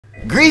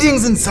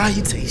Greetings and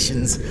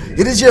salutations.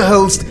 It is your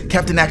host,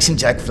 Captain Action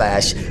Jack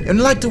Flash, and I'd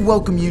like to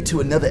welcome you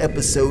to another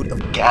episode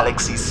of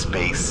Galaxy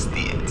Space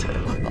Theater.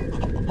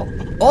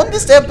 On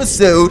this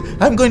episode,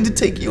 I'm going to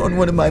take you on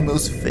one of my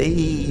most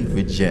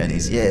favorite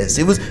journeys. Yes,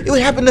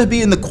 it happened to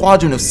be in the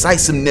quadrant of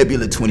System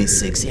Nebula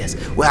 26, yes,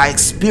 where I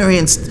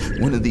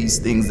experienced one of these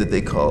things that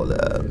they call,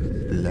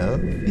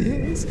 love,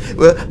 yes.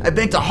 Well, I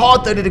banked a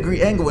hard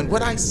 30-degree angle, and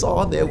what I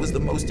saw there was the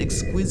most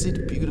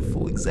exquisite,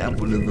 beautiful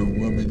example of a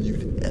woman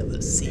you'd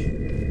ever seen.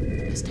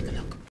 Let's take a look.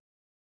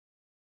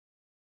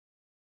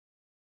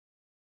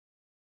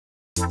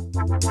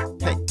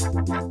 Hey,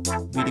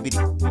 bitty bitty,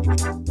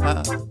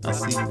 I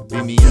see you,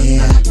 beat me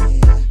up.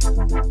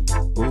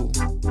 Ooh,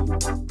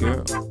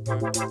 girl,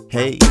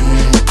 hey,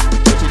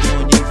 what you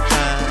doing, you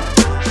fine?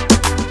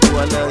 Ooh, I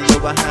love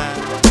your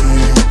behind.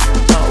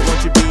 Oh,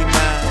 won't you be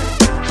mine?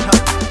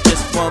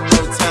 Just one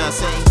more time,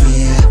 say.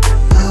 Yeah,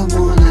 I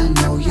wanna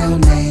know your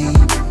name,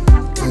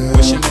 girl.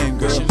 What's your name,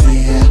 girl?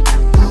 Yeah,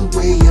 the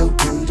way your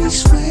booty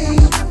sway,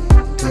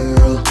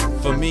 girl.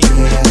 For me,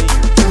 yeah,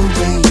 the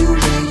way you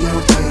wear your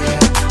hair.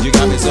 You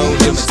got me so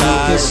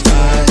hypnotized.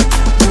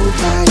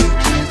 Nobody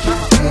can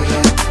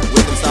compare.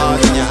 With them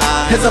stars in your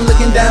eyes. As I'm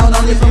looking down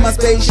on you from my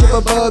spaceship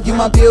above, you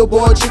my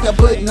billboard chick, I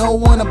put no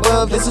one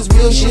above. This is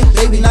real shit,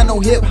 baby, not no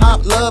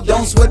hip-hop love.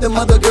 Don't sweat them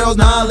other girls,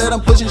 nah, let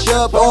them push and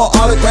shove. All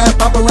autograph,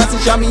 paparazzi,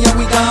 shot me and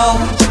we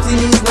gone. Gypsy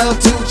needs love,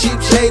 two cheap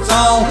shades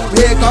on.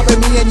 Red carpet,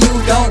 me and you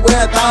don't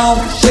wear a thong.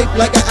 Shaped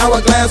like an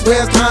hourglass,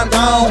 where's time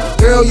gone?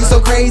 Girl, you so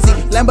crazy,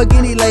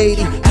 Lamborghini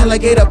lady.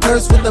 Alligator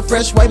purse with a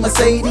fresh white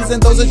Mercedes.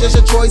 And those are just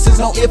your choices,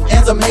 no ifs,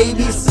 ands, or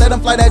maybes. Let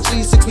them fly that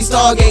G6, we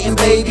stargating,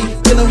 baby.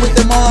 Dealing with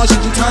them all,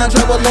 should you time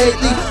travel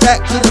lately?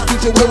 Back to the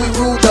future where we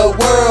rule the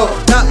world.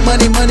 Not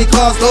money, money,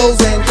 cars,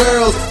 clothes, and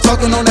girls.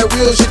 Talking on that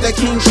real shit, that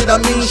king shit,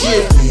 I mean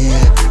shit.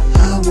 Yeah,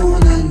 I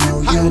wanna know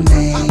your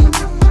name,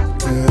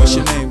 girl. What's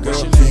your name, girl?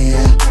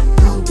 Yeah,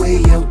 the way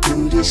your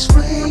booty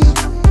sway,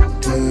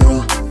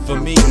 girl. For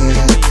me,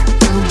 yeah,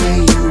 the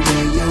way you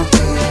wear your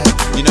hair.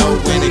 You know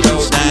when it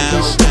goes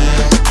down,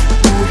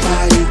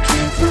 nobody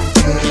can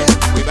compare.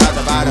 We bout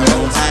to buy the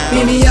whole town.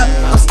 Beat me up,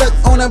 I'm stuck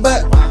on her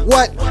butt.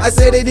 What? I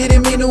said I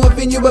didn't mean to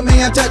offend you, but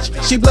may I touch?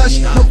 She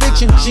blushed, no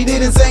fiction, she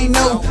didn't say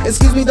no.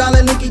 Excuse me,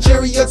 darling, Linky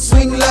Chariot,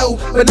 swing low,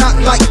 but not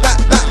like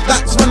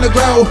that's when to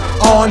grow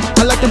on.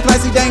 I like them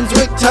classy dames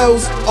with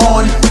toes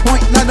on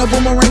point, not no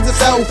boomerangs are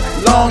so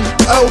long.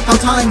 Oh, how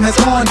time has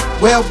gone.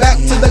 Well, back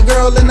to the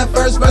girl in the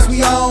first verse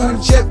we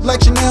own. Chip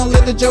like Chanel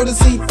in the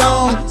Jodeci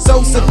thong.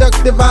 So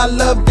seductive, I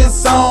love this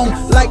song.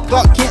 Like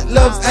Clark Kent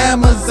loves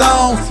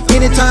Amazon.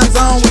 Anytime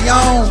zone we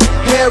own.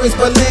 Paris,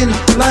 Berlin,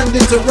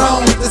 London to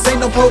Rome. This ain't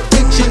no Pulp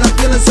Fiction, I'm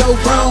feeling so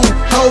grown.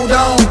 Hold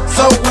on,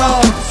 so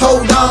wrong,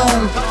 hold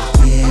on.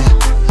 Yeah,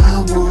 I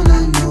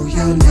wanna know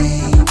your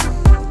name,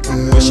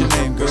 girl. What's your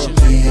name, girl?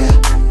 Yeah,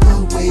 the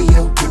way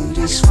your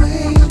booty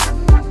sway,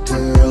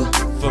 girl.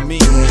 For me,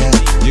 yeah,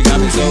 you got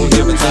me so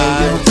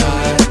hypnotized.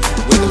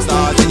 With them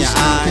stars in your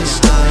eyes.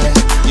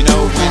 You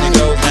know when it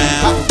goes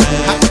down,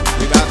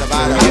 we bout to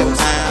buy the whole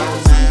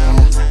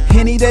town.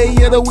 Any day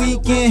of the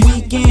weekend,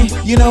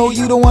 you know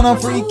you the one I'm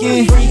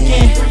freaking.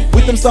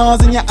 With them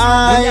stars in your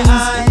eyes,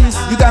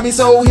 you got me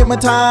so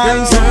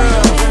hypnotized.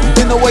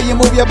 Then the way you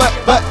move your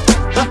butt,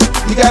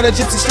 you got a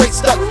gypsy straight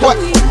stuck. What?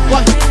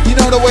 You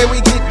know the way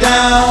we get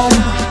down,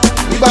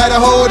 we buy the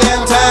whole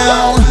damn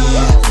town.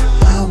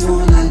 I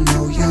wanna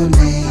know your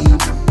name,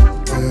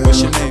 girl.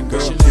 What's your name,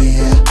 girl?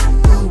 Yeah,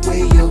 the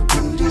way your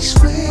booty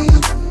sway,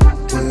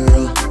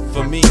 girl.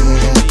 For me,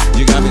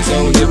 you got me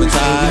so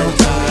hypnotized.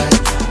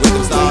 With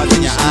them stars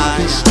in your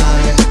eyes.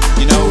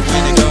 You know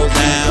when it goes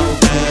down,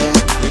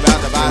 we bout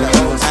to buy the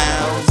whole town.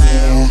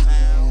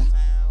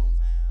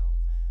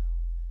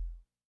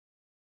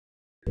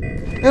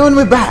 And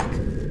we're back.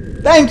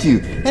 Thank you.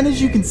 And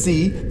as you can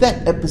see,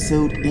 that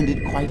episode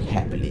ended quite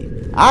happily.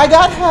 I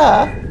got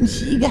her, and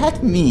she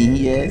got me,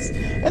 yes.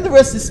 And the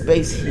rest is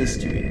space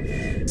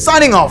history.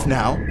 Signing off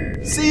now.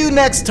 See you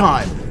next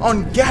time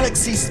on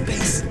Galaxy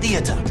Space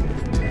Theater.